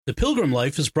The Pilgrim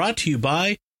Life is brought to you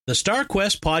by the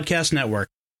StarQuest Podcast Network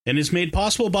and is made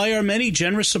possible by our many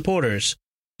generous supporters.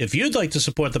 If you'd like to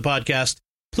support the podcast,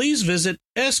 please visit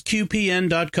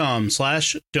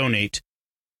sqpn.com/donate.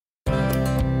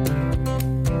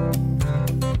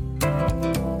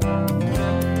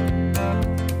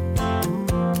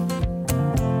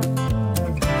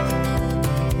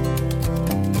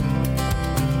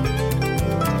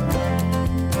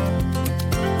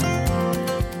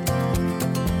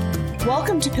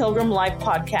 Welcome to Pilgrim Life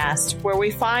Podcast, where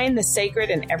we find the sacred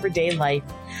in everyday life.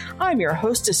 I'm your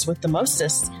hostess with the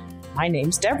mostest. My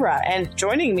name's Deborah, and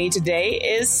joining me today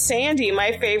is Sandy,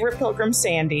 my favorite Pilgrim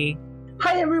Sandy.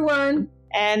 Hi, everyone.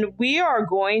 And we are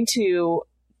going to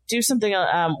do something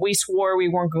we swore we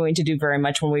weren't going to do very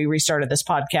much when we restarted this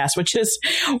podcast, which is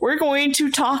we're going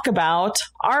to talk about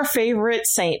our favorite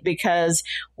saint, because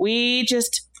we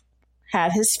just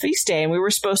had his feast day and we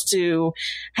were supposed to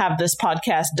have this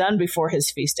podcast done before his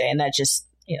feast day, and that just,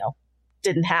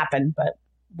 didn't happen. But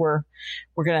we're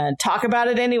going to talk about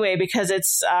it anyway, because it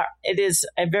is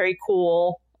a very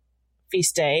cool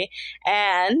feast day,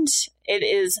 and it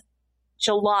is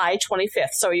July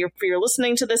 25th. So you're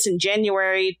listening to this in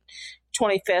January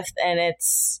 25th, and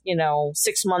it's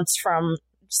 6 months from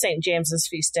St. James's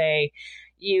feast day.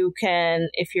 You can,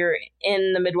 if you're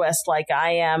in the Midwest like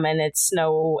I am and it's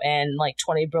snow and like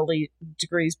 20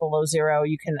 degrees below zero,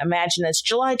 you can imagine it's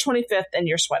July 25th and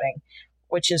you're sweating,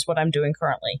 which is what I'm doing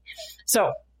currently.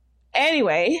 So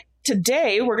anyway,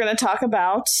 today we're going to talk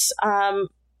about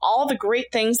all the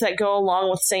great things that go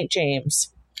along with St.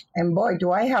 James. And boy,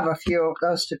 do I have a few of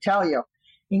those to tell you,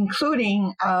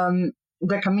 including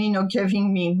the Camino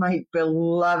giving me my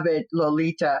beloved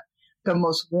Lolita, the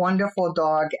most wonderful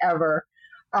dog ever.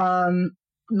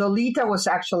 Lolita was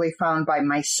actually found by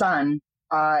my son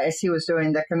as he was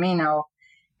doing the Camino.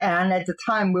 And at the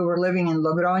time we were living in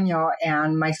Logroño,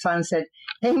 and my son said,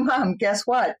 "Hey, Mom, guess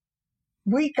what?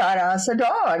 We got us a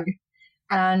dog."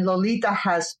 And Lolita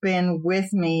has been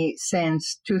with me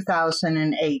since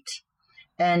 2008.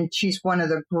 And she's one of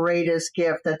the greatest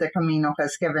gifts that the Camino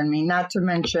has given me, not to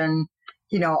mention,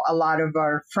 a lot of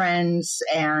our friends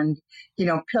and,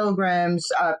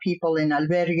 pilgrims, people in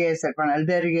albergues, that run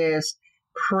albergues,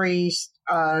 priests,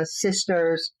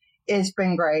 sisters. It's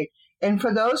been great. And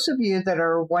for those of you that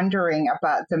are wondering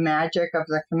about the magic of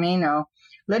the Camino,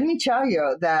 let me tell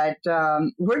you that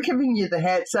we're giving you the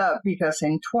heads up, because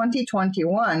in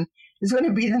 2021 is going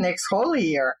to be the next Holy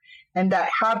Year. And that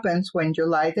happens when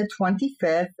July the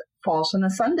 25th falls on a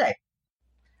Sunday.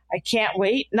 I can't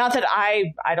wait. Not that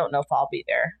I don't know if I'll be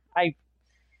there.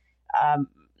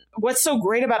 What's so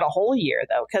great about a whole year,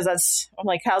 though? Because I'm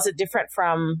like, how's it different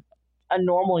from a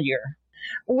normal year?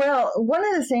 Well, one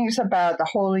of the things about the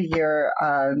Holy Year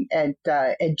at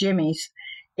Jimmy's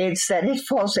is that it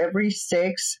falls every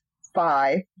 6,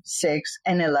 5, 6,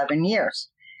 and 11 years.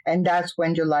 And that's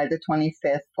when July the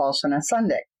 25th falls on a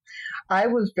Sunday. I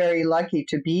was very lucky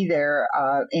to be there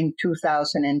in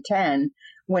 2010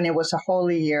 when it was a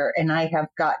Holy Year, and I have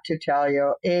got to tell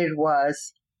you, it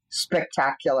was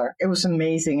spectacular. It was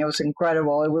amazing. It was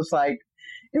incredible. It was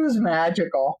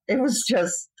magical. It was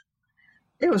just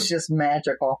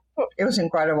magical. It was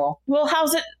incredible. Well,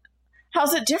 how's it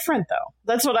different, though?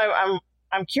 That's what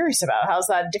I'm curious about. How's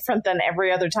that different than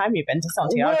every other time you've been to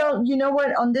Santiago? Well, you know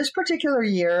what? On this particular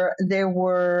year, there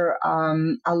were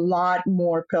a lot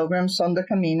more pilgrims on the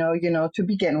Camino, to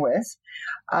begin with.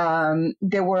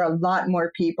 There were a lot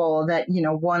more people that,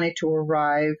 wanted to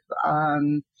arrive,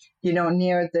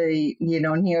 near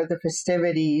the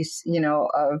festivities,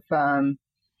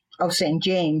 of St.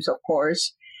 James, of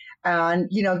course. And,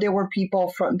 there were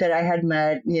people that I had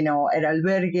met, at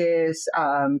albergues,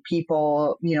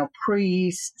 people,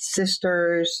 priests,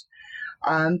 sisters,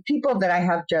 people that I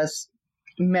have just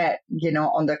met,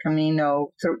 on the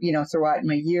Camino, throughout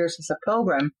my years as a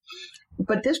pilgrim.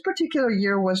 But this particular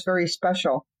year was very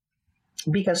special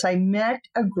because I met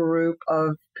a group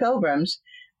of pilgrims,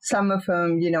 some of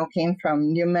whom, came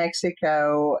from New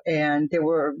Mexico, and there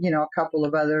were, a couple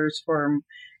of others from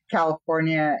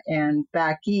California and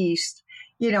back east,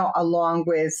 along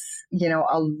with,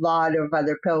 a lot of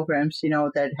other pilgrims,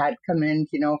 that had come in,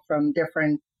 from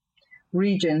different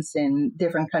regions in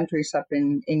different countries up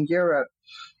in Europe.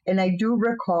 And I do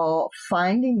recall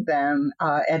finding them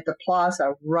at the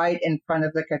plaza right in front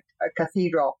of the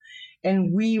cathedral.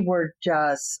 And we were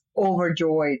just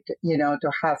overjoyed,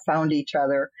 to have found each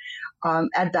other.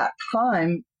 At that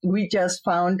time, we just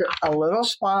found a little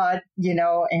spot,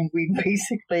 and we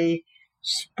basically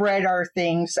spread our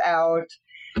things out.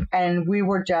 And we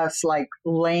were just like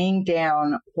laying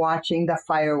down, watching the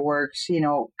fireworks,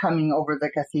 coming over the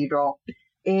cathedral.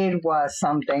 it was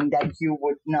something that you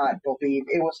would not believe.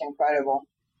 It was incredible.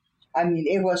 I mean,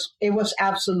 it was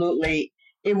absolutely,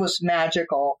 it was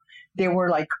magical. There were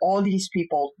like all these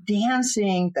people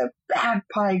dancing, the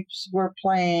bagpipes were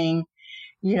playing,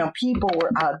 people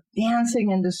were out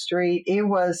dancing in the street. It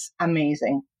was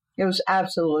amazing. It was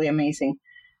absolutely amazing.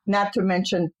 Not to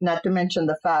mention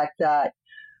the fact that,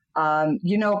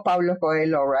 Paulo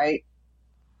Coelho, right?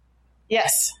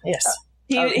 Yes.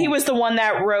 Okay. He was the one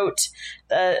that wrote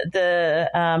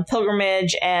the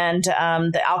Pilgrimage and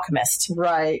The Alchemist.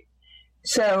 Right.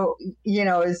 So,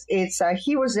 it's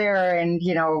he was there, and,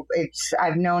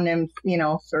 I've known him,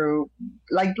 through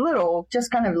like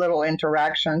just kind of little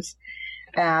interactions.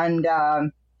 And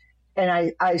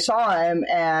I saw him,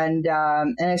 and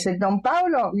I said, Don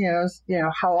Paulo,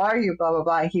 how are you? Blah, blah,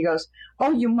 blah. He goes,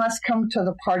 oh, you must come to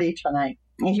the party tonight.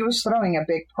 And he was throwing a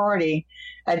big party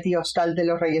at the Hostal de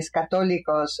los Reyes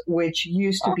Católicos, which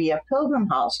used to be a pilgrim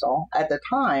hostel at the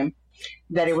time,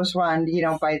 that it was run,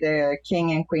 by the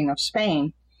King and Queen of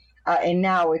Spain. And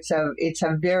now it's a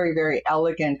very, very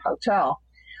elegant hotel.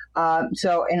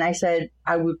 And I said,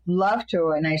 I would love to.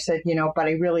 And I said, but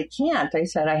I really can't. I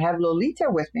said, I have Lolita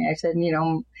with me. I said,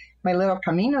 my little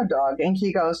Camino dog. And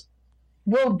he goes,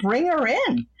 well, bring her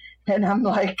in. And I'm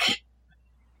like,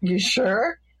 you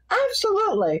sure?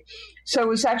 Absolutely. So it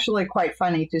was actually quite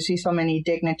funny to see so many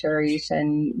dignitaries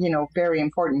and, very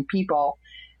important people.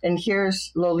 And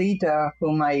here's Lolita,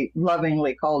 whom I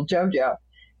lovingly call JoJo,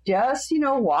 just,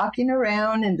 walking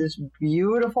around in this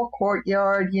beautiful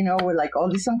courtyard, with like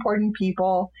all these important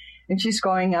people. And she's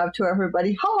going out to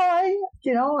everybody. Hi,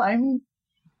 I'm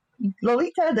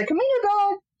Lolita, the Camino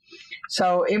dog.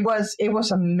 So it was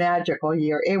a magical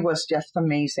year. It was just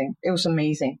amazing. It was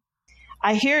amazing.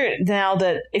 I hear now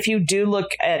that if you do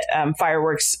look at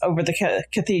fireworks over the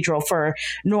cathedral for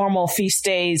normal feast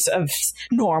days of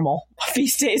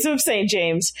St.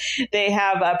 James, they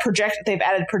have they've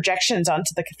added projections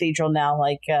onto the cathedral now,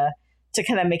 like to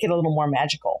kind of make it a little more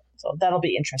magical. So that'll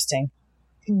be interesting.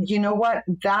 You know what?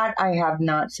 That I have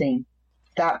not seen.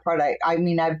 That part, I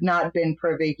mean, I've not been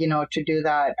privy, to do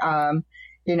that. I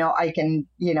can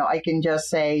just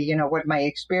say, what my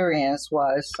experience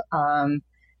was.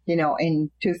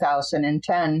 In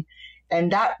 2010.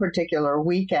 And that particular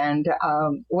weekend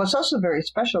was also very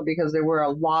special because there were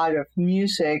a lot of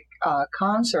music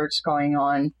concerts going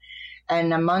on.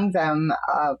 And among them,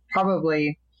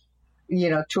 probably,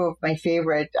 two of my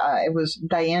favorite, it was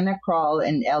Diana Krall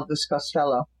and Elvis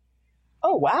Costello.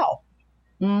 Oh, wow.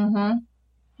 Mm-hmm.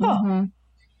 Huh. Mm-hmm.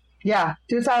 Yeah,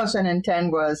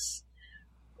 2010 was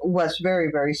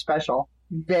very, very special.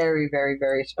 Very, very,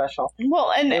 very special.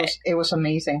 Well, and it was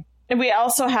amazing. And we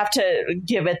also have to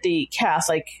give it the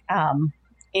Catholic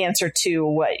answer to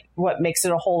what makes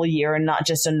it a whole year and not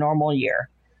just a normal year.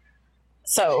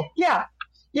 So yeah,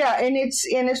 and it's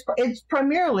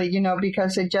primarily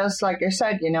because it just, like I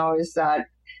said, is that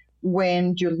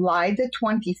when July the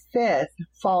 25th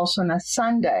falls on a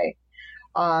Sunday,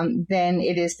 then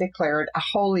it is declared a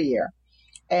holy year,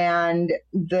 and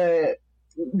the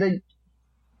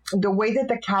way that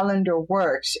the calendar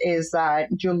works is that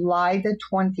July the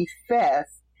 25th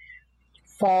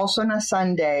falls on a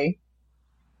Sunday.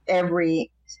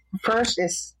 First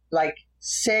is like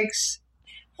 6,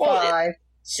 5,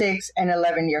 6, and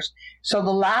 11 years. So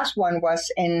the last one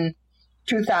was in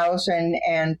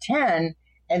 2010,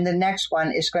 and the next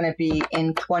one is going to be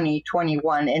in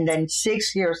 2021. And then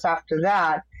 6 years after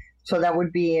that, so that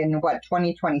would be in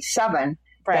 2027.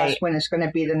 Right. That's when it's going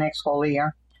to be the next holy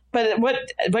year. But what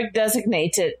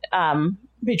designates it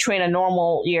between a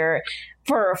normal year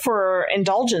for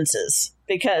indulgences?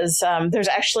 Because there's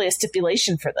actually a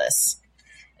stipulation for this.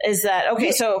 Is that,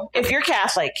 okay, so if you're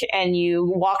Catholic and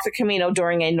you walk the Camino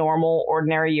during a normal,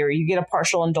 ordinary year, you get a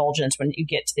partial indulgence when you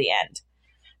get to the end.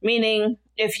 Meaning,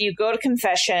 if you go to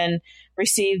confession,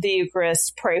 receive the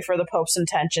Eucharist, pray for the Pope's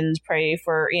intentions, pray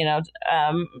for,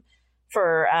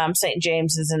 St.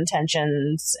 James's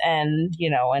intentions, and,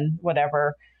 and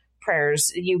whatever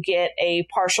prayers, you get a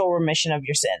partial remission of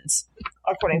your sins,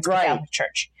 according to the Catholic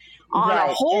Church. On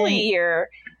a holy year,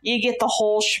 you get the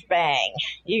whole shebang.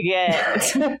 You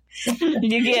get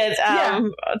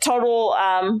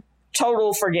total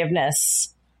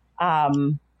forgiveness.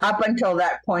 Up until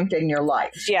that point in your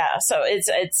life. Yeah, so it's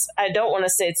I don't want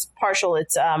to say it's partial,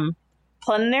 it's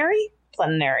plenary.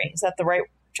 Is that the right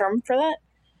term for that?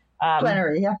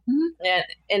 Plenary, yeah. Mm-hmm. And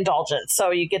indulgence.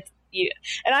 So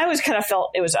and I always kind of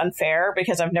felt it was unfair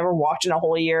because I've never walked in a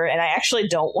whole year, and I actually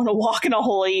don't want to walk in a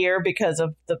whole year because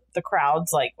of the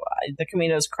crowds. Like, the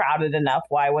Camino's crowded enough.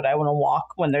 Why would I want to walk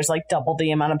when there's like double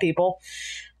the amount of people?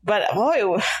 But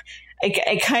boy,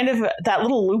 I kind of, that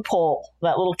little loophole,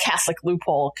 that little Catholic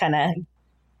loophole kind of,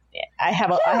 I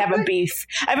have a beef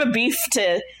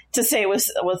to say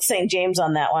with St. James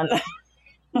on that one.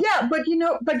 Yeah, but you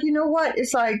know what?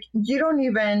 It's like, you don't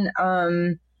even,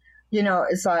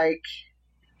 it's like,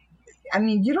 I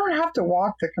mean, you don't have to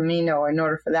walk the Camino in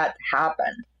order for that to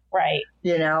happen. Right.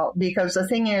 Because the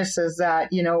thing is that,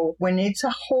 when it's a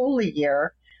holy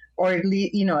year, or at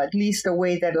least the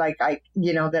way that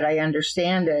that I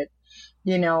understand it,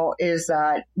 is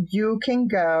that you can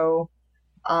go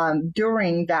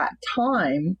during that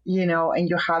time, and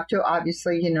you have to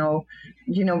obviously,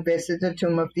 visit the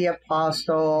tomb of the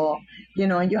apostle,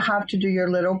 and you have to do your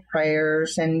little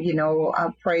prayers and,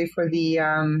 pray for the,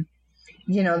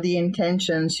 the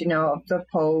intentions, of the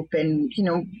Pope, and,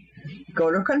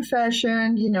 go to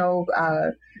confession,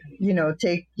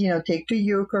 take the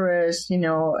Eucharist,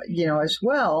 as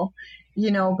well,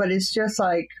 but it's just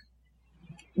like,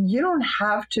 you don't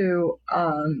have to,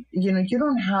 you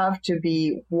don't have to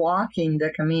be walking the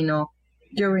Camino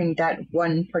during that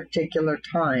one particular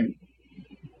time,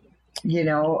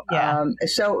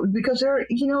 so because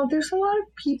there's a lot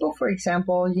of people, for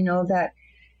example, that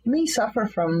may suffer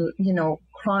from,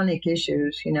 chronic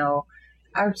issues,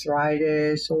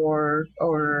 arthritis or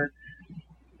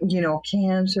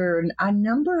cancer, a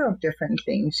number of different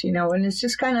things, and it's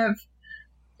just kind of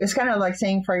like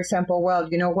saying, for example, well,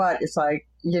 you know what, it's like,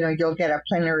 you'll get a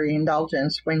plenary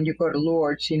indulgence when you go to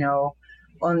Lourdes,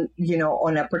 on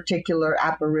a particular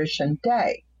apparition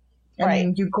day. I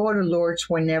mean, you go to Lourdes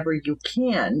whenever you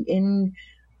can. And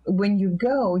when you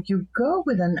go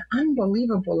with an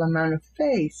unbelievable amount of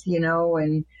faith,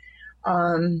 and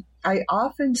I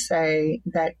often say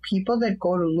that people that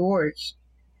go to Lourdes,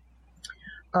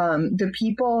 the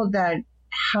people that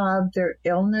have their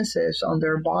illnesses on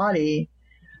their body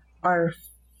are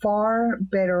far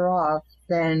better off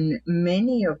than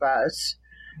many of us,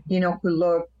 who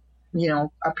look,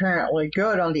 apparently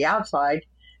good on the outside,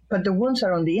 but the wounds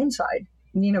are on the inside,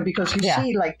 because you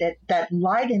see like that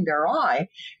light in their eye.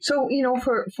 So,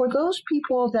 for those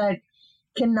people that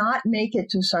cannot make it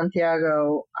to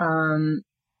Santiago,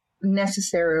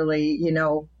 necessarily,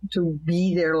 to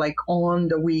be there like on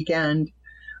the weekend,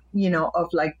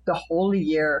 of like the holy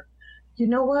year, you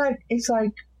know what? It's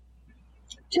like,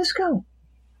 just go.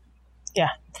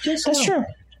 Yeah, that's true.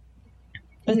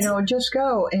 Just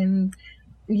go and,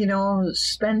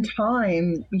 spend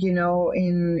time,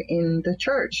 in the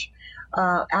church.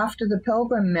 After the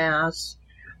Pilgrim Mass,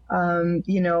 in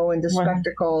the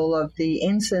spectacle of the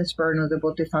incense burn of the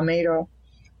Botifarmeiro,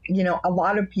 a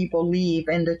lot of people leave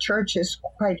and the church is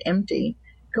quite empty.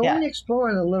 Go and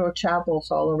explore the little chapels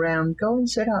all around. Go and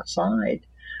sit outside.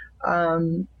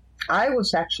 I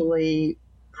was actually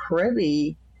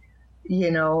privy,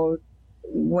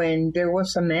 when there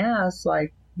was a mass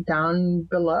like down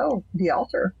below the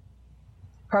altar.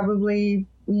 Probably,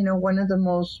 one of the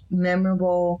most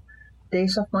memorable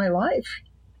days of my life.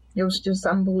 It was just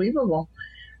unbelievable.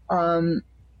 And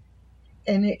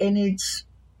it's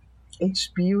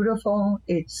beautiful.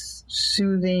 It's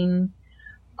soothing.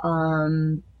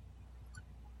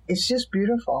 It's just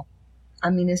beautiful. I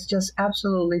mean, it's just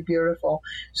absolutely beautiful.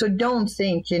 So don't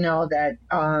think, that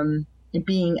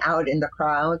being out in the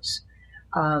crowds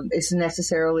is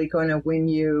necessarily going to win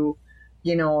you,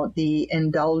 the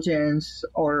indulgence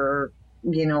or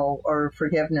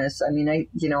forgiveness. I mean,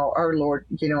 our Lord,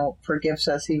 forgives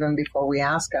us even before we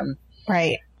ask him.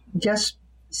 Right. Just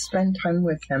spend time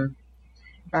with him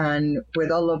and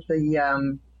with all of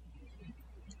the,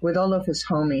 with all of his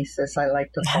homies, as I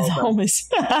like to call them. Homies.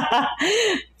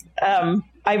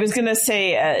 I was going to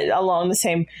say along the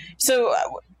same. So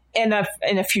in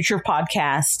a future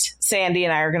podcast, Sandy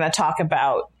and I are going to talk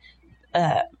about.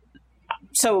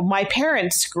 So my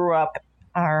parents grew up,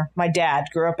 or my dad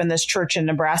grew up in this church in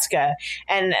Nebraska,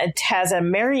 and it has a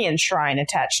Marian shrine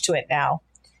attached to it now.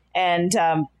 And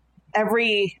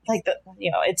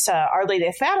it's Our Lady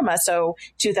of Fatima. So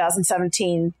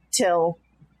 2017 till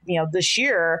this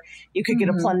year, you could get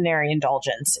a plenary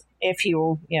indulgence if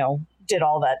you did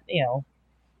all that,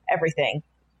 everything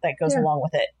that goes along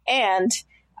with it. And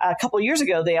a couple of years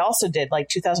ago, they also did, like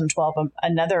 2012,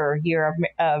 another year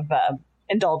of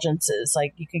indulgences.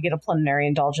 Like you could get a plenary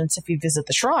indulgence if you visit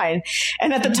the shrine.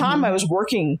 And at the time I was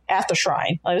working at the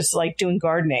shrine. I was like doing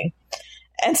gardening.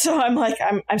 And so I'm like,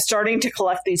 I'm starting to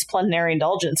collect these plenary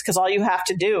indulgences, because all you have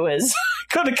to do is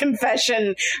go to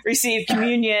confession, receive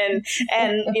communion,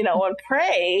 and, and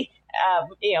pray,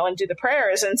 and do the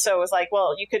prayers. And so it was like,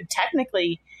 well, you could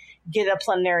technically get a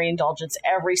plenary indulgence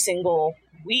every single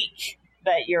week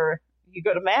that you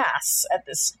go to mass at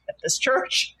this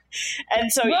church.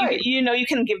 And so, Right. you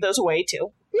can give those away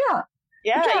too. Yeah.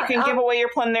 Yeah, you can give away your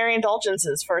plenary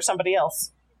indulgences for somebody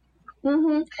else,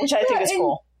 Mm-hmm. which I think is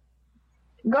cool.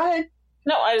 Go ahead.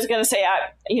 No, I was going to say,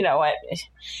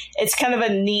 it's kind of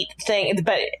a neat thing,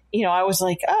 but I was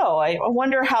like, oh, I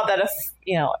wonder how that,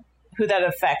 who that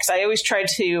affects. I always try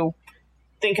to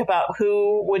think about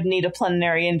who would need a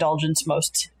plenary indulgence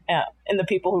most, in the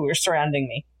people who are surrounding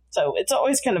me. So it's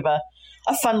always kind of a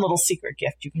fun little secret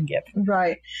gift you can give.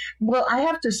 Right. Well, I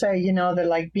have to say, that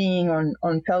like being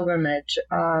on pilgrimage,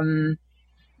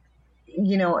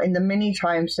 in the many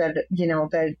times that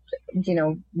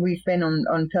we've been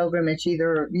on pilgrimage,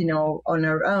 either, on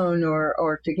our own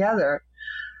or together,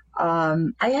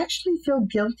 I actually feel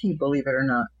guilty, believe it or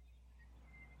not.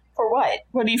 For what?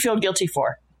 What do you feel guilty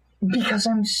for? Because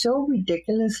I'm so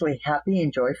ridiculously happy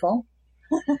and joyful,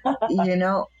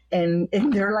 and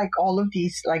they're like all of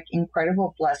these like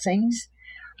incredible blessings,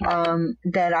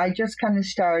 that I just kind of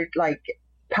start like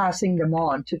passing them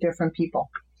on to different people.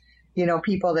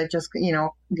 People that just,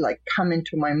 like come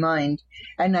into my mind.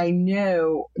 And I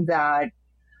know that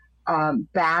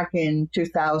back in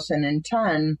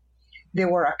 2010, there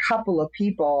were a couple of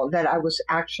people that I was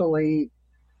actually,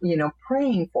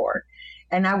 praying for.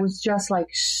 And I was just like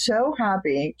so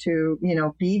happy to,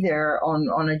 be there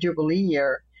on a Jubilee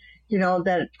year,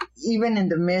 that even in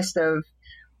the midst of,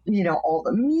 all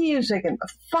the music and the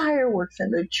fireworks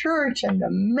and the church and the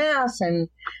mass and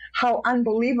how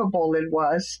unbelievable it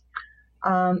was,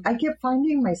 I kept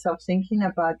finding myself thinking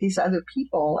about these other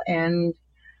people and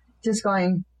just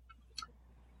going,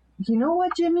 you know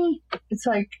what, Jimmy? It's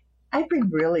like, I've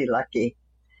been really lucky.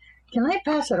 Can I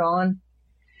pass it on?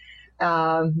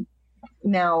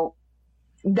 Now,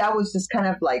 that was just kind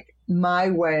of like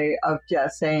my way of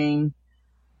just saying,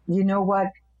 you know what?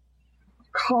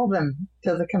 Call them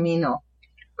to the Camino.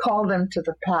 Call them to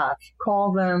the path.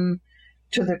 Call them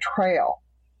to the trail,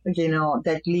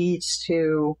 that leads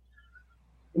to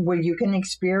where you can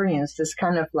experience this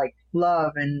kind of like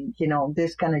love and,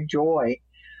 this kind of joy.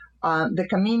 The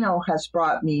Camino has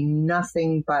brought me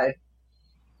nothing but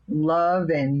love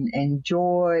and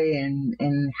joy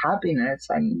and happiness.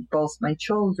 And both my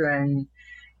children,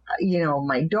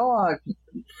 my dog,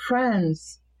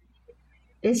 friends.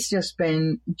 It's just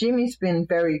Jimmy's been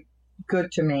very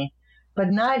good to me,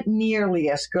 but not nearly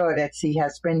as good as he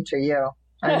has been to you.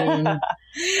 I mean,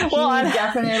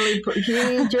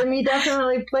 Jimmy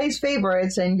definitely plays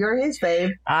favorites, and you're his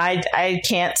fave. I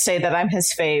can't say that I'm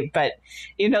his fave, but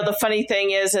the funny thing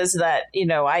is that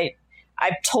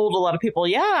I've told a lot of people,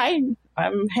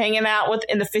 I'm hanging out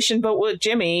in the fishing boat with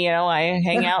Jimmy. I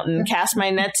hang out and cast my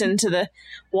nets into the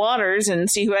waters and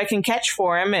see who I can catch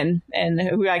for him and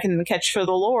who I can catch for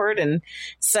the Lord and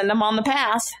send them on the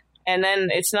path. And then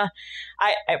it's not,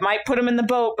 I might put them in the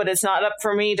boat, but it's not up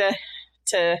for me to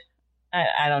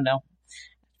I don't know,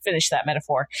 finish that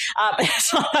metaphor.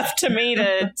 It's not up to me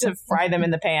to fry them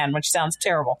in the pan, which sounds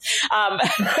terrible.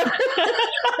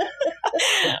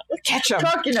 Catch them.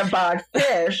 Talking about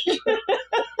fish.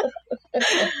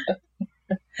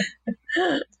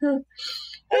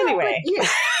 Anyway,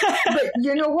 but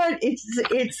you know what?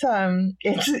 It's kind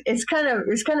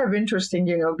of interesting,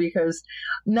 because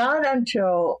not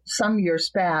until some years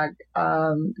back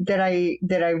that I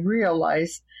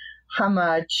realized how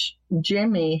much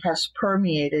Jimmy has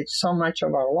permeated so much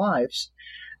of our lives.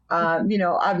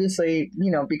 Obviously,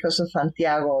 because of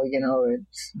Santiago,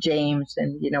 it's James,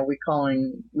 and we would call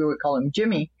him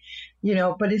Jimmy,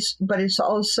 but it's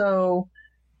also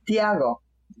Tiago,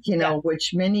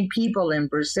 which many people in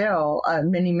Brazil,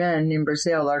 many men in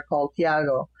Brazil are called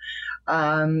Tiago.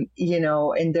 And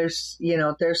there's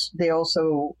they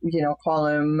also, call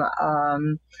him,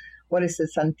 what is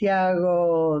it?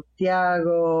 Santiago,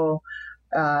 Tiago,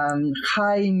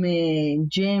 Jaime,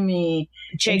 Jimmy,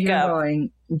 Jacob.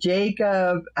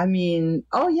 I mean,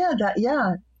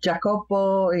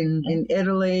 Jacopo in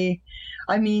Italy.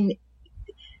 I mean,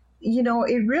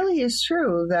 it really is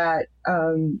true that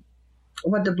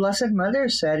what the Blessed Mother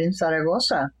said in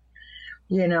Zaragoza,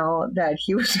 that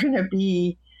he was going to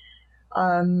be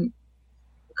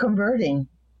converting.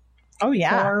 Oh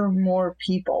yeah, far more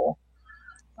people.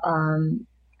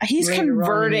 He's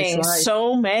converting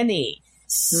so many.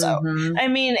 So, I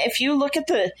mean, if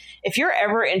you're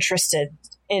ever interested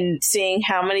in seeing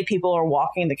how many people are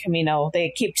walking the Camino,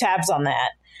 they keep tabs on that.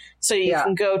 So you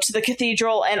can go to the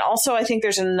cathedral. And also I think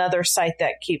there's another site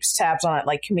that keeps tabs on it,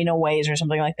 like Camino Ways or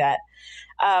something like that.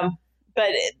 But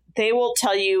they will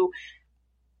tell you,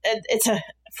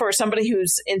 for somebody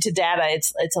who's into data,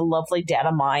 it's a lovely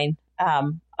data mine,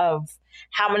 of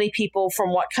how many people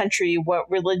from what country, what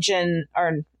religion,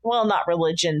 or well, not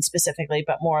religion specifically,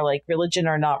 but more like religion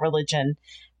or not religion,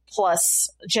 plus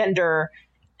gender.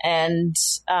 And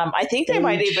I think they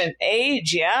might even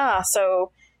age. Yeah.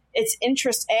 So it's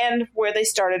interest and where they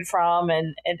started from.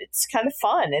 And it's kind of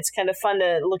fun. It's kind of fun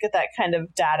to look at that kind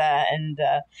of data. And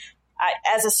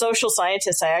as a social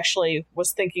scientist, I actually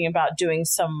was thinking about doing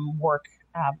some work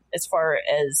as far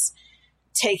as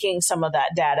taking some of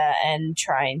that data and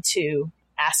trying to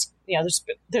ask,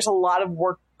 there's a lot of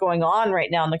work going on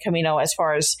right now in the Camino as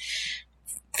far as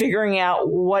figuring out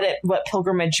what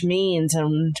pilgrimage means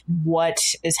and what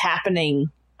is happening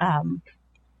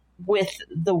with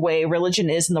the way religion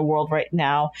is in the world right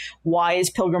now. Why is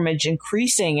pilgrimage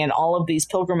increasing? And all of these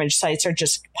pilgrimage sites are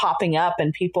just popping up,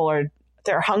 and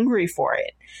they're hungry for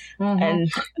it. Mm-hmm.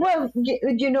 And well,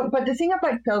 but the thing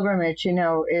about pilgrimage,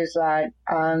 is that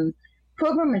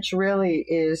pilgrimage really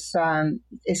is a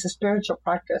spiritual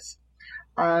practice.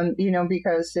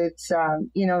 Because it's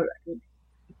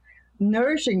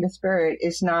nourishing the spirit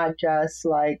is not just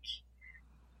like,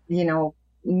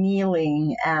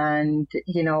 kneeling and,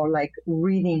 like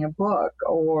reading a book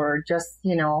or just,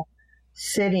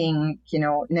 sitting,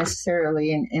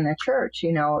 necessarily in a church,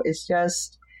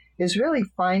 it's really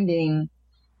finding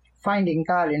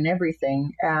God in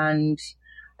everything. And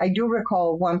I do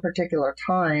recall one particular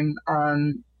time,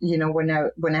 when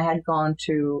I had gone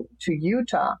to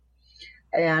Utah,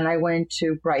 and I went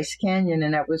to Bryce Canyon,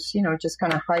 and I was, just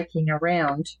kind of hiking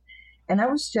around, and I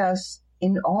was just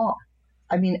in awe.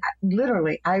 I mean,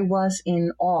 literally, I was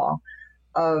in awe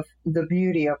of the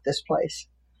beauty of this place,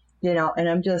 and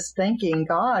I'm just thanking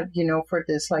God, for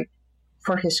this, like,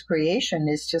 for his creation.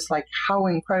 Is just like how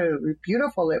incredibly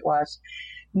beautiful it was.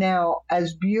 Now,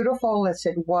 as beautiful as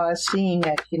it was seeing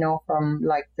it, from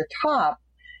like the top,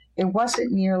 it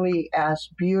wasn't nearly as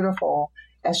beautiful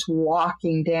as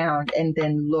walking down and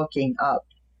then looking up,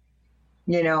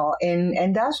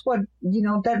 and that's what,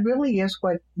 that really is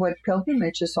what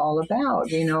pilgrimage is all about.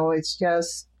 It's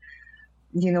just,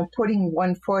 putting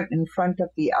one foot in front of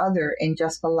the other and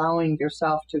just allowing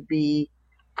yourself to be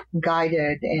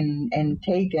guided and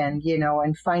taken,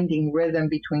 and finding rhythm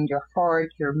between your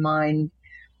heart, your mind,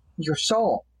 your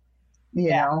soul,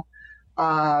 so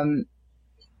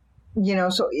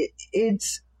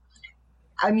it's,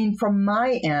 I mean, from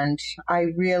my end, I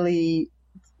really,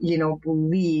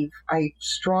 believe, I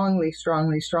strongly,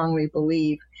 strongly, strongly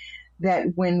believe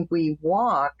that when we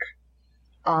walk,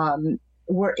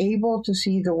 we're able to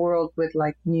see the world with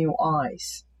like new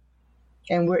eyes,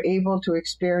 and we're able to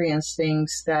experience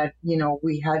things that,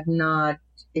 we had not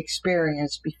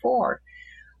experienced before.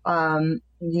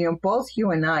 Both you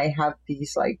and I have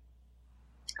these like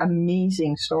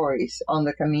amazing stories on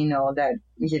the Camino that,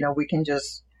 we can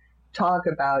just talk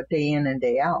about day in and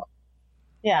day out.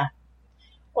 Yeah.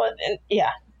 Well,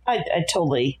 I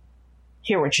totally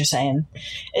hear what you're saying.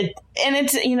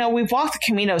 It's, we've walked the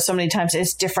Camino so many times.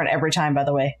 It's different every time, by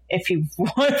the way. If you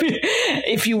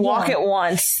walk it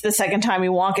once, the second time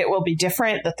you walk it will be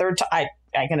different. The third time,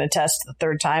 I can attest, the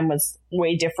third time was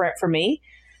way different for me.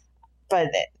 But,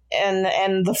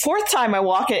 and the fourth time I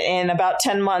walk it in about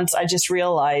 10 months, I just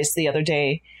realized the other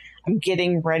day, I'm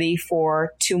getting ready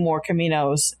for 2 more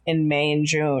Caminos in May and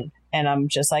June. And I'm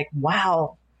just like,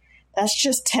 wow, that's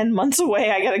just 10 months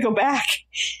away. I got to go back.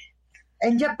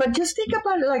 And yeah, but just think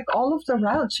about it, like all of the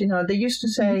routes, they used to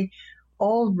say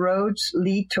all roads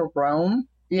lead to Rome,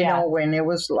 when it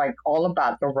was like all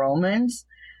about the Romans.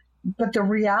 But the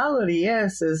reality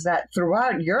is that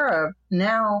throughout Europe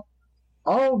now,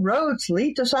 all roads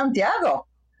lead to Santiago.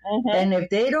 Mm-hmm. And if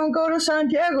they don't go to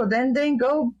Santiago, then they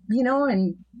go,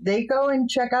 and they go and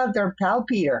check out their pal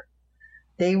Peter.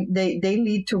 They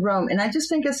lead to Rome. And I just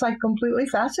think it's like completely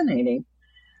fascinating.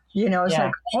 It's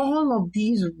like all of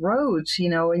these roads,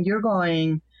 and you're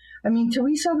going, I mean,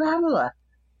 Teresa of Avila.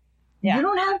 Yeah. You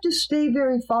don't have to stay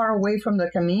very far away from the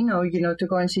Camino, to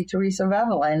go and see Teresa of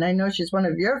Avila. And I know she's one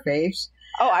of your faves.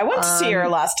 Oh, I went to see her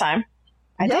last time.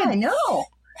 I did. I know.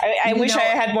 I wish I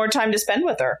had more time to spend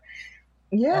with her.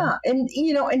 Yeah. And,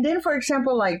 and then, for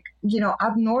example, like,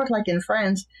 up north, like in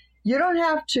France, you don't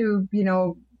have to,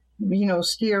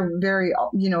 steer very,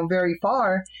 very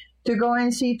far to go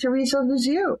and see Teresa of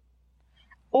Lisieux.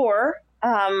 Or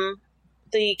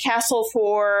the castle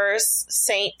for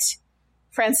Saint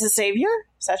Francis Xavier.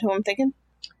 Is that who I'm thinking?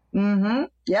 Mm-hmm.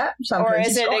 Yeah. Or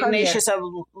is it Ignatius of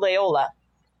Loyola?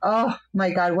 Oh,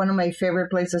 my God. One of my favorite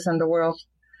places in the world.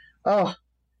 Oh,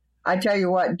 I tell you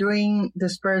what, doing the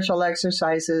spiritual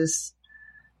exercises,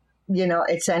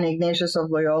 at St. Ignatius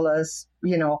of Loyola's,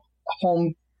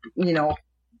 home,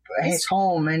 his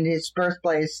home and his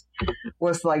birthplace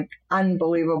was like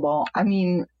unbelievable. I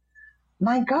mean,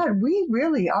 My God, we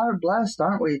really are blessed,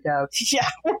 aren't we, Deb? Yeah,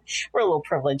 we're a little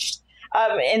privileged.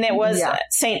 And it was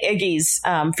St. Iggy's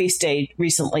feast day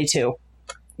recently, too.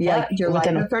 Yeah, July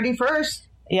the 31st.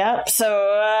 Yeah,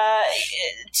 so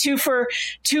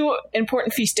two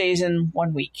important feast days in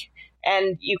 1 week.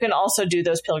 And you can also do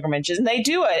those pilgrimages. And they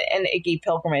do an Iggy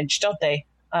pilgrimage, don't they?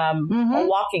 A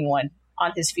walking one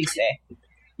on his feast day.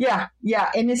 Yeah.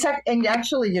 And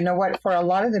actually, you know what? For a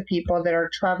lot of the people that are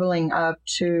traveling up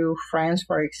to France,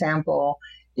 for example,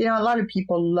 you know, a lot of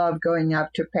people love going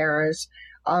up to Paris.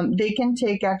 They can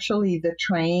take actually the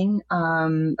train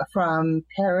from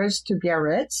Paris to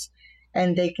Biarritz,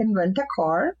 and they can rent a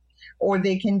car, or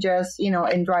they can just, you know,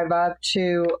 and drive up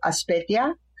to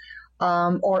Aspetia.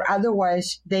 Or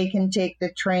otherwise, they can take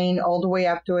the train all the way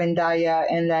up to Endaya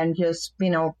and then just, you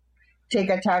know, take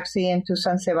a taxi into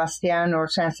San Sebastian or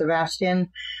San Sebastian,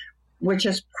 which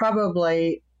is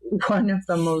probably one of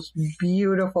the most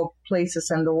beautiful places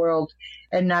in the world.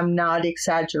 And I'm not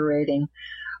exaggerating.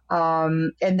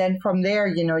 And then from there,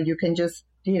 you know, you can just,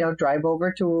 you know, drive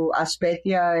over to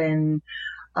Aspetia, and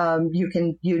you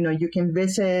can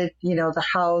visit, you know, the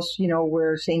house, you know,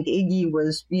 where Saint Iggy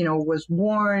was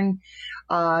born,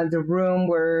 the room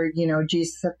where, you know,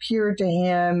 Jesus appeared to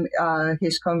him,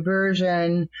 his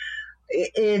conversion.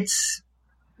 It's,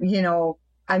 you know,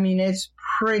 I mean, it's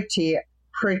pretty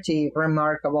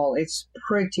remarkable. It's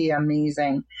pretty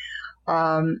amazing.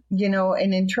 You know,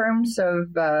 and in terms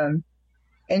of the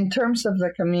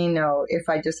Camino, if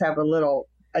I just have a little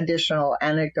additional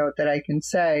anecdote that I can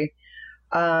say,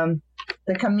 the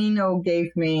Camino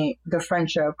gave me the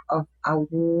friendship of a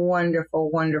wonderful,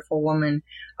 wonderful woman,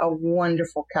 a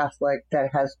wonderful Catholic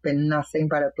that has been nothing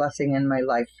but a blessing in my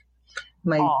life.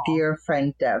 My dear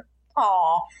friend, Deb.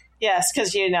 Oh, yes,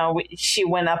 because, you know, she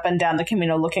went up and down the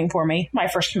Camino looking for me, my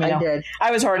first Camino. I did.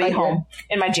 I was already home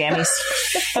in my jammies.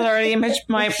 I was already in my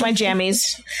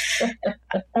jammies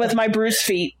with my bruised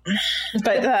feet.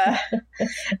 But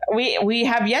we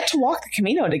have yet to walk the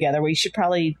Camino together. We should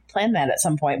probably plan that at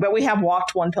some point. But we have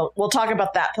walked one we'll talk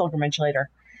about that pilgrimage later.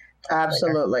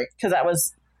 Absolutely. Because that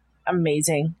was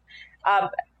amazing.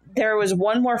 There was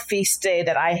one more feast day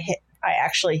that I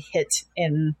actually hit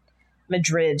in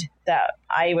Madrid that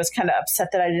I was kind of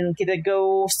upset that I didn't get to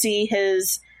go see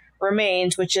his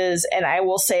remains, which is, and I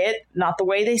will say it, not the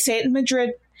way they say it in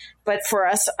Madrid, but for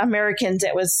us Americans,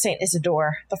 it was Saint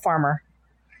Isidore, the farmer.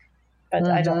 But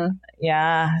I don't,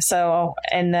 so,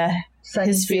 and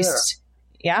his feast,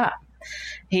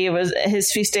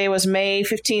 his feast day was May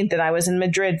 15th, and I was in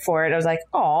Madrid for it. I was like,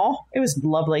 oh, it was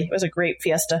lovely. It was a great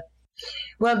fiesta.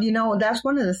 Well, you know, that's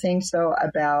one of the things, though,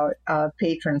 about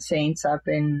patron saints up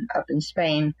in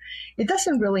Spain. It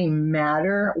doesn't really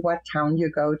matter what town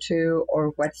you go to or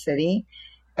what city.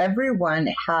 Everyone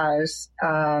has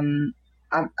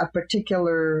a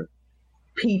particular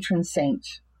patron saint,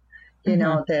 you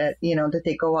know, that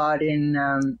they go out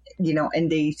and, you know,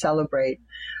 and they celebrate,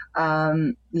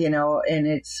 you know, and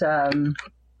it's,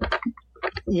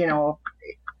 you know,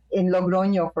 in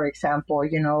Logroño, for example,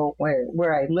 you know,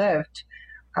 where I lived,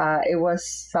 it was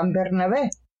San Bernabé.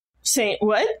 Saint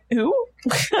what? Who?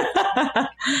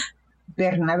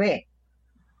 Bernabé.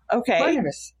 Okay.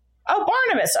 Barnabas. Oh,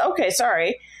 Barnabas. Okay,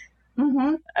 sorry.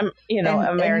 Mm-hmm. You know,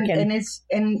 American.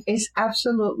 And it's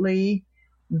absolutely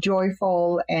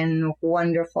joyful and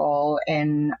wonderful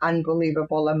and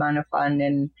unbelievable amount of fun.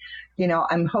 And, you know,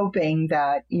 I'm hoping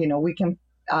that, you know, we can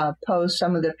post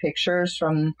some of the pictures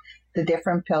from the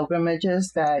different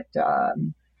pilgrimages that,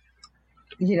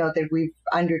 you know, that we've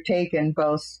undertaken,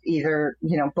 both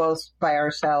by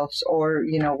ourselves or,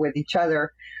 you know, with each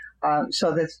other,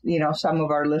 so that, you know, some of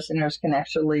our listeners can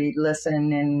actually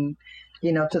listen and,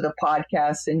 you know, to the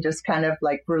podcast and just kind of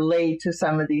like relate to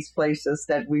some of these places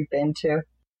that we've been to.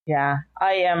 Yeah,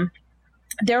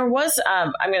 there was,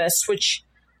 I'm going to switch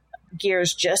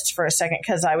gears just for a second,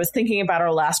 because I was thinking about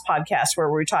our last podcast where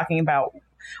we were talking about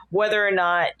whether or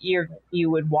not you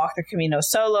would walk the Camino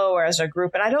solo or as a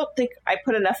group. And I don't think I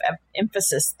put enough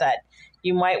emphasis that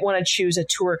you might want to choose a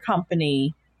tour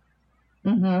company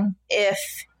if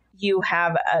you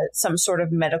have some sort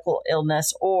of medical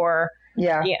illness or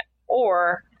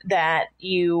that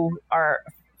you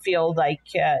feel like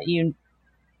you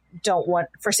don't want,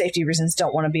 for safety reasons,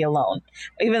 don't want to be alone.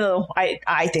 Even though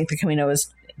I think the Camino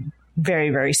is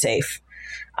very, very safe.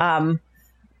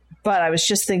 But I was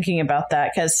just thinking about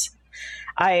that because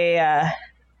I'm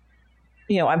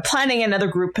planning another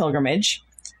group pilgrimage.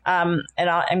 And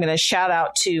I'm going to shout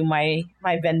out to my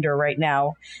vendor right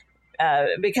now,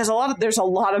 because there's a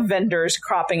lot of vendors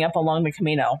cropping up along the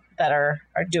Camino that are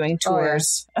doing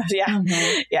tours. Oh,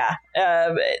 yeah.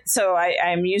 So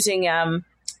I'm using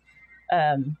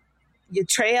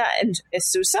Utrea and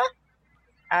Isusa,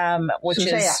 which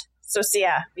Susea. is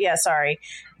Sosia. Yeah, sorry.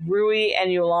 Rui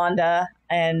and Yolanda,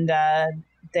 and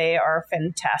they are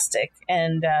fantastic.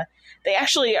 And they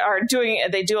actually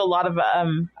they do a lot of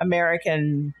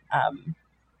American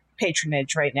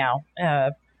patronage right now,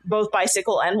 both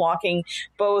bicycle and walking,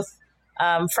 both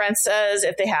Frances,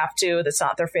 if they have to, that's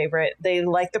not their favorite. They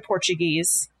like the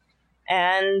Portuguese,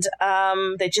 and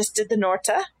they just did the Norte,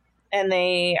 and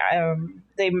they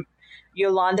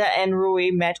Yolanda and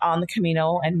Rui met on the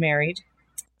Camino and married.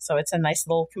 So it's a nice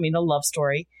little Camino love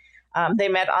story. They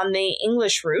met on the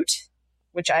English route,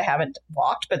 which I haven't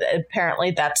walked, but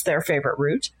apparently that's their favorite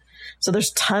route. So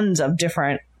there's tons of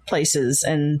different places,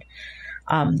 and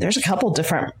there's a couple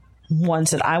different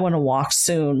ones that I want to walk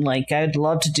soon. Like I'd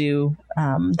love to do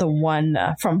the one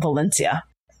from Valencia.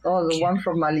 Oh, the one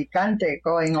from Alicante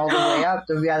going all the way up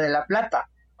to Via de la Plata.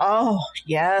 Oh,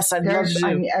 yes. I'd love to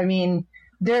do. I mean,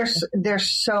 there's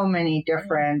so many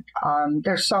different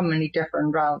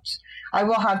routes. I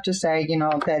will have to say,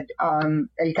 that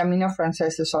El Camino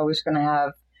Frances is always going to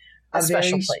have a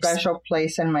very special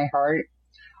place in my heart.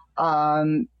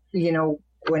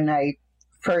 When I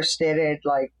first did it,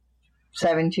 like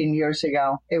 17 years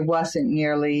ago, it wasn't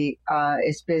nearly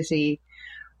as busy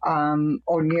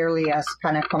or nearly as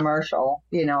kind of commercial,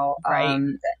 right.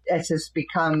 As it's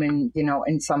become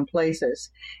in some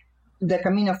places. The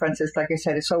Camino Frances, like I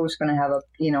said, is always going to have a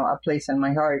place in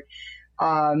my heart.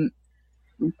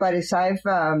 But as I've,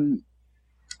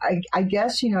 I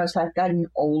guess, as I've gotten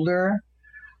older,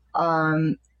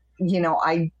 I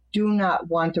do not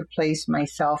want to place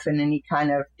myself in any kind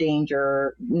of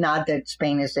danger. Not that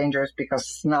Spain is dangerous, because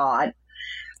it's not,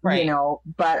 right.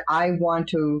 But I want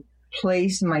to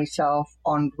place myself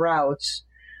on routes,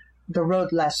 the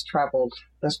road less traveled,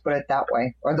 let's put it that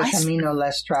way, or the Camino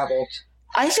less traveled.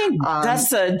 I think that's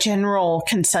the general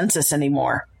consensus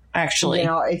anymore, actually.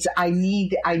 I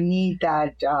need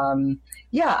that.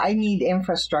 I need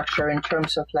infrastructure in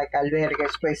terms of like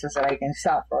albergues, places that I can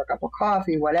stop for a cup of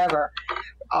coffee, whatever.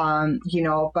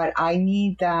 But I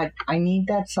need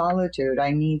that solitude.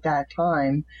 I need that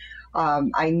time.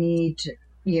 I need,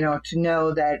 to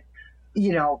know that,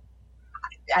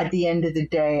 at the end of the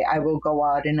day, I will go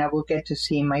out and I will get to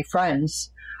see my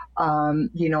friends. My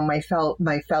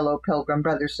fellow pilgrim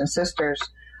brothers and sisters,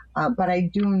 but I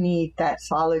do need that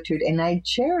solitude, and I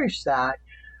cherish that.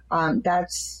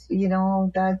 That's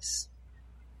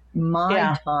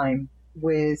my time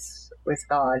with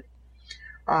God,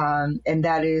 and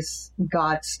that is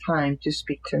God's time to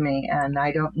speak to me. And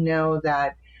I don't know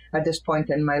that at this point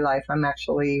in my life I'm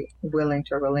actually willing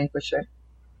to relinquish it.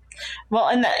 Well,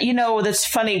 and that's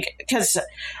funny because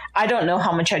I don't know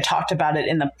how much I talked about it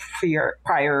in the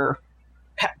prior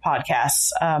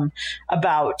podcasts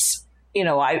about,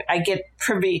 I get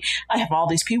privy. I have all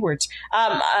these P words.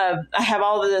 I have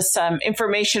all of this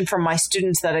information from my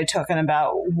students that I took and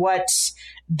about what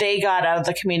they got out of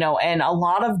the Camino. And a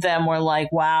lot of them were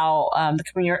like, wow, the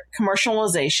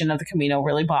commercialization of the Camino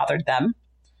really bothered them.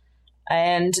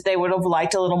 And they would have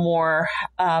liked a little more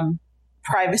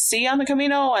privacy on the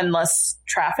Camino and less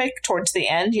traffic towards the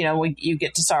end. You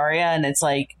get to Sarria and it's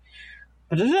like,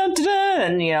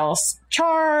 and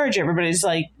charge. Everybody's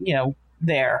like,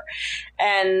 there,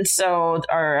 and so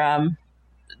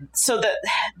that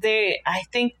I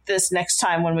think this next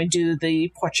time when we do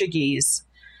the Portuguese,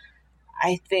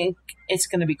 I think it's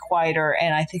going to be quieter,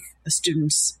 and I think the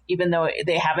students, even though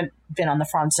they haven't been on the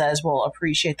Frances, will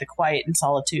appreciate the quiet and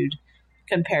solitude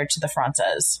compared to the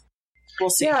Frances.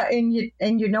 We'll see. Yeah,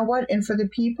 and you know what? And for the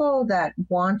people that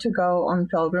want to go on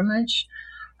pilgrimage,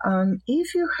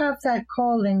 if you have that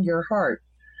call in your heart,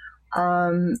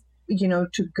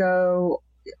 to go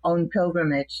on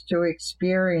pilgrimage, to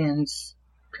experience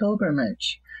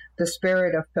pilgrimage, the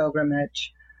spirit of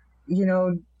pilgrimage,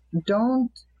 don't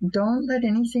let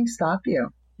anything stop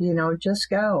you. Just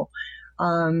go.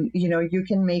 You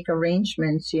can make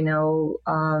arrangements,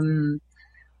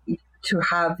 to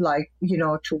have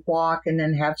to walk and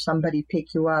then have somebody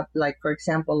pick you up, like, for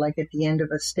example, like at the end of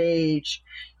a stage,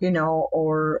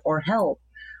 or help.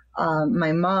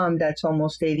 My mom, that's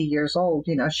almost 80 years old,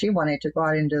 she wanted to go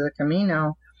out into the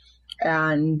Camino,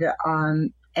 and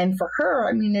for her,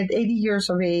 I mean, at 80 years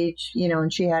of age,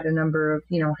 and she had a number of,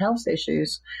 health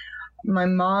issues. My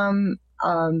mom,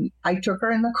 I took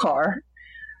her in the car,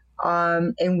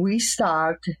 and we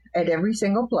stopped at every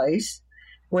single place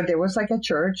where there was like a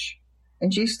church.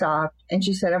 And she stopped and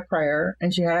she said a prayer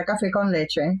and she had a café con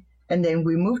leche. And then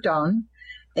we moved on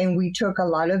and we took a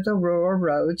lot of the rural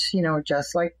roads,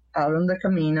 just like out on the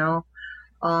Camino.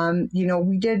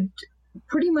 We did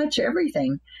pretty much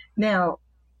everything. Now,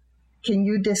 can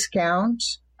you discount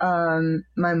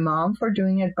my mom for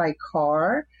doing it by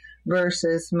car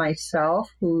versus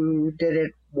myself who did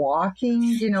it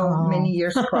walking, many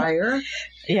years prior?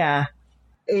 Yeah.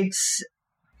 It's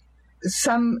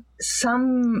some,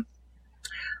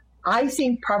 I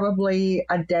think probably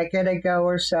a decade ago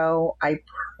or so, I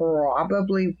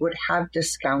probably would have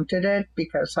discounted it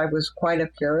because I was quite a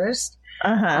purist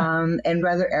and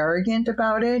rather arrogant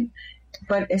about it.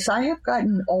 But as I have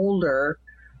gotten older,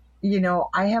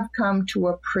 I have come to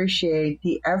appreciate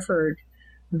the effort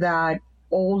that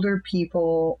older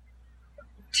people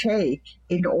take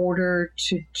in order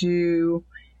to do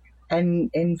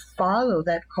and follow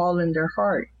that call in their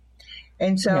heart.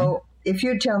 And so if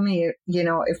you tell me,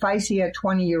 if I see a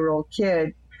 20-year-old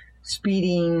kid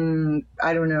speeding,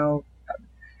 I don't know,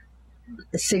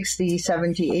 60,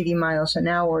 70, 80 miles an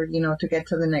hour, to get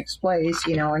to the next place,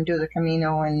 and do the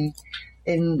Camino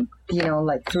in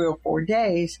like 3 or 4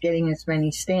 days, getting as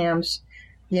many stamps,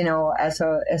 as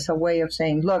a way of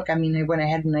saying, look, I went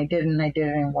ahead and I did it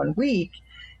in 1 week,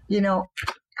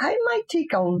 I might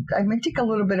take a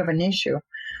little bit of an issue.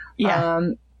 Yeah.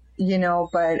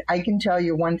 But I can tell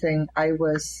you one thing, I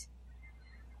was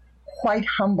quite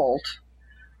humbled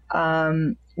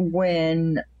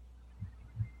when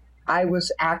I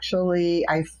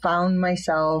found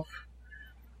myself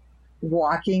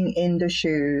walking in the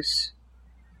shoes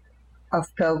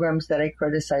of pilgrims that I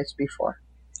criticized before.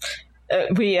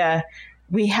 We had,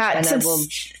 and since,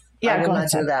 I will not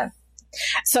do that.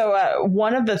 So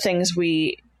one of the things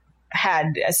we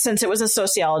had, since it was a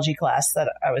sociology class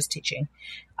that I was teaching,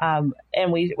 and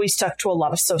we stuck to a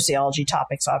lot of sociology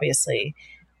topics, obviously.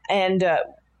 And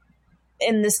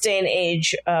in this day and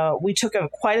age, we took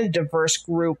quite a diverse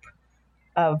group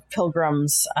of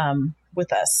pilgrims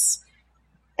with us.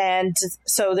 And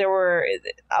so there were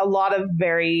a lot of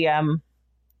very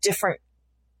different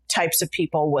types of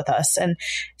people with us. And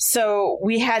so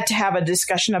we had to have a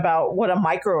discussion about what a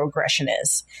microaggression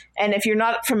is. And if you're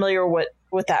not familiar with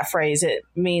that phrase, it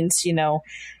means,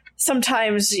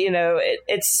 sometimes,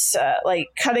 it's like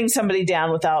cutting somebody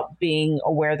down without being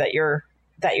aware that you're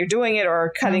doing it,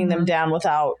 or cutting them down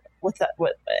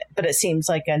but it seems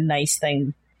like a nice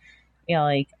thing,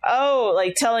 like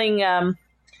telling,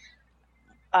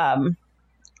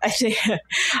 I think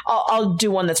I'll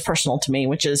do one that's personal to me,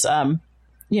 which is, I'm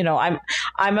a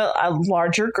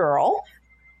larger girl,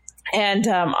 and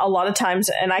a lot of times,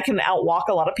 and I can outwalk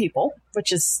a lot of people,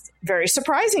 which is very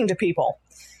surprising to people.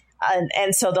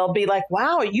 And so they'll be like,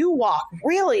 wow, you walk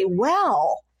really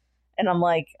well. And I'm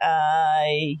like,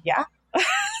 yeah,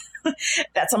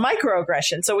 that's a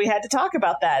microaggression. So we had to talk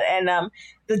about that. And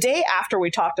the day after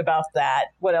we talked about that,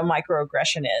 what a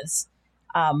microaggression is,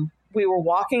 we were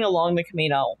walking along the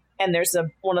Camino, and there's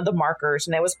one of the markers,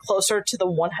 and it was closer to the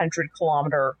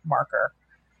 100-kilometer marker.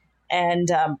 And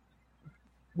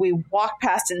we walked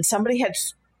past, and somebody had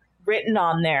written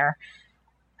on there,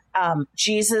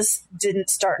 Jesus didn't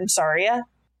start in Saria.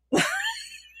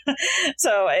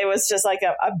 So it was just like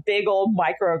a big old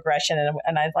microaggression.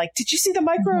 And I like, did you see the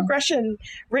microaggression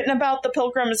written about the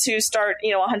pilgrims who start,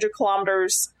 100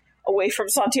 kilometers away from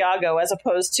Santiago, as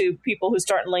opposed to people who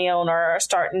start in Leon or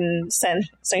start in Saint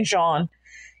Jean?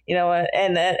 And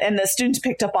the students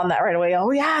picked up on that right away. Oh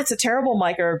yeah, it's a terrible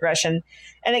microaggression.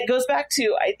 And it goes back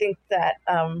to, I think that,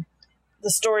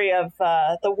 the story of,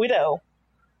 the widow,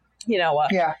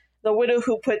 the widow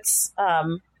who puts,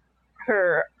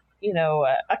 her,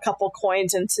 a couple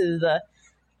coins into the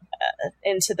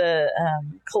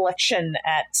collection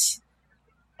at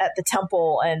the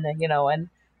temple. And, and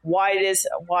why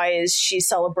is she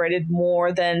celebrated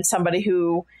more than somebody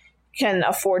who can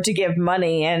afford to give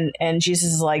money? And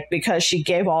Jesus is like, because she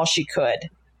gave all she could.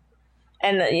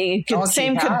 And you could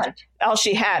all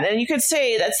she had. And you could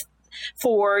say that's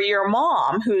for your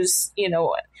mom, who's,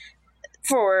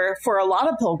 for a lot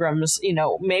of pilgrims,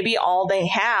 maybe all they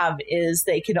have is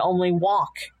they can only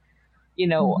walk,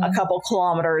 a couple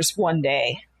kilometers one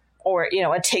day, or,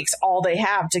 it takes all they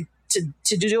have to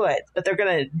do it, but they're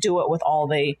going to do it with all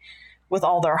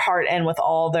their heart and with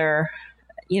all their,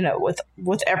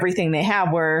 with everything they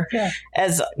have, where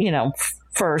as,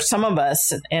 for some of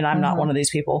us, and I'm not one of these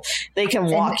people, they can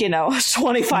walk,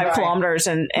 25 kilometers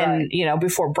and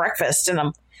before breakfast, and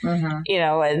I'm,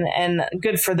 and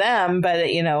good for them, but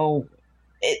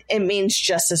it means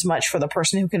just as much for the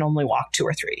person who can only walk 2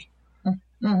 or 3.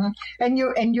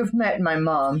 And you've met my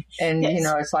mom, and yes.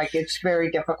 It's like it's very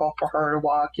difficult for her to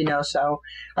walk. So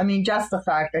just the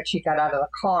fact that she got out of the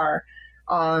car,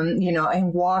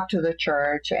 and walked to the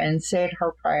church and said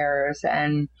her prayers,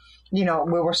 and we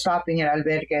were stopping at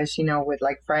albergues, with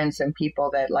like friends and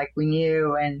people that like we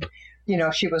knew, and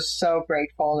she was so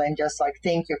grateful and just like,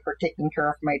 thank you for taking care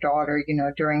of my daughter,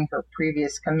 during her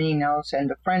previous caminos, and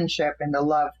the friendship and the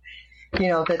love,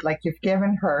 that like you've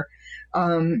given her.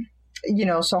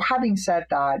 So having said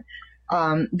that,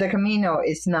 the Camino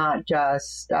is not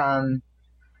just,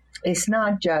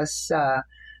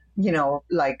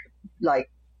 like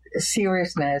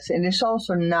seriousness, and it's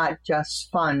also not just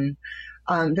fun.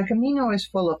 The Camino is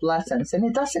full of lessons, and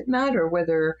it doesn't matter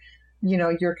whether,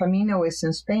 your Camino is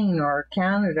in Spain or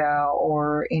Canada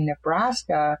or in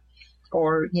Nebraska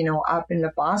or, up in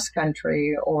the Basque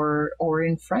Country or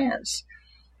in France.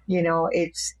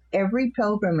 It's every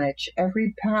pilgrimage,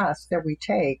 every path that we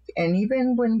take, and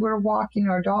even when we're walking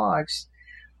our dogs,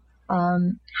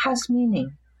 has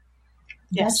meaning.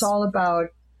 Yes. That's all about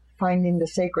finding the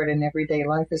sacred in everyday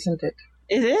life, isn't it?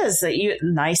 It is.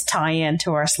 Nice tie-in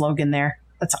to our slogan there.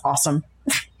 That's awesome.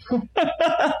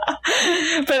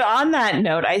 But on that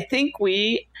note, I think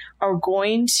we are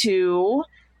going to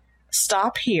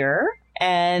stop here,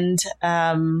 and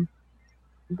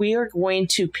we are going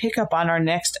to pick up on our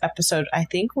next episode. I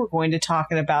think we're going to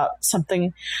talk about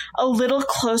something a little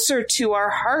closer to our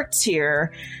hearts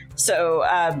here. So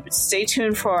stay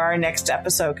tuned for our next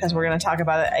episode, because we're going to talk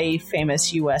about a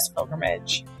famous U.S.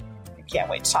 pilgrimage. I can't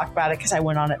wait to talk about it because I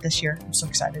went on it this year. I'm so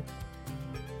excited.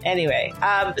 Anyway,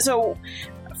 so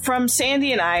from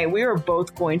Sandy and I, we are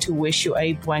both going to wish you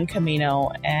a buen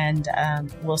camino, and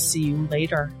we'll see you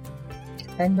later.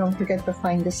 And don't forget to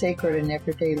find the sacred in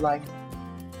everyday life.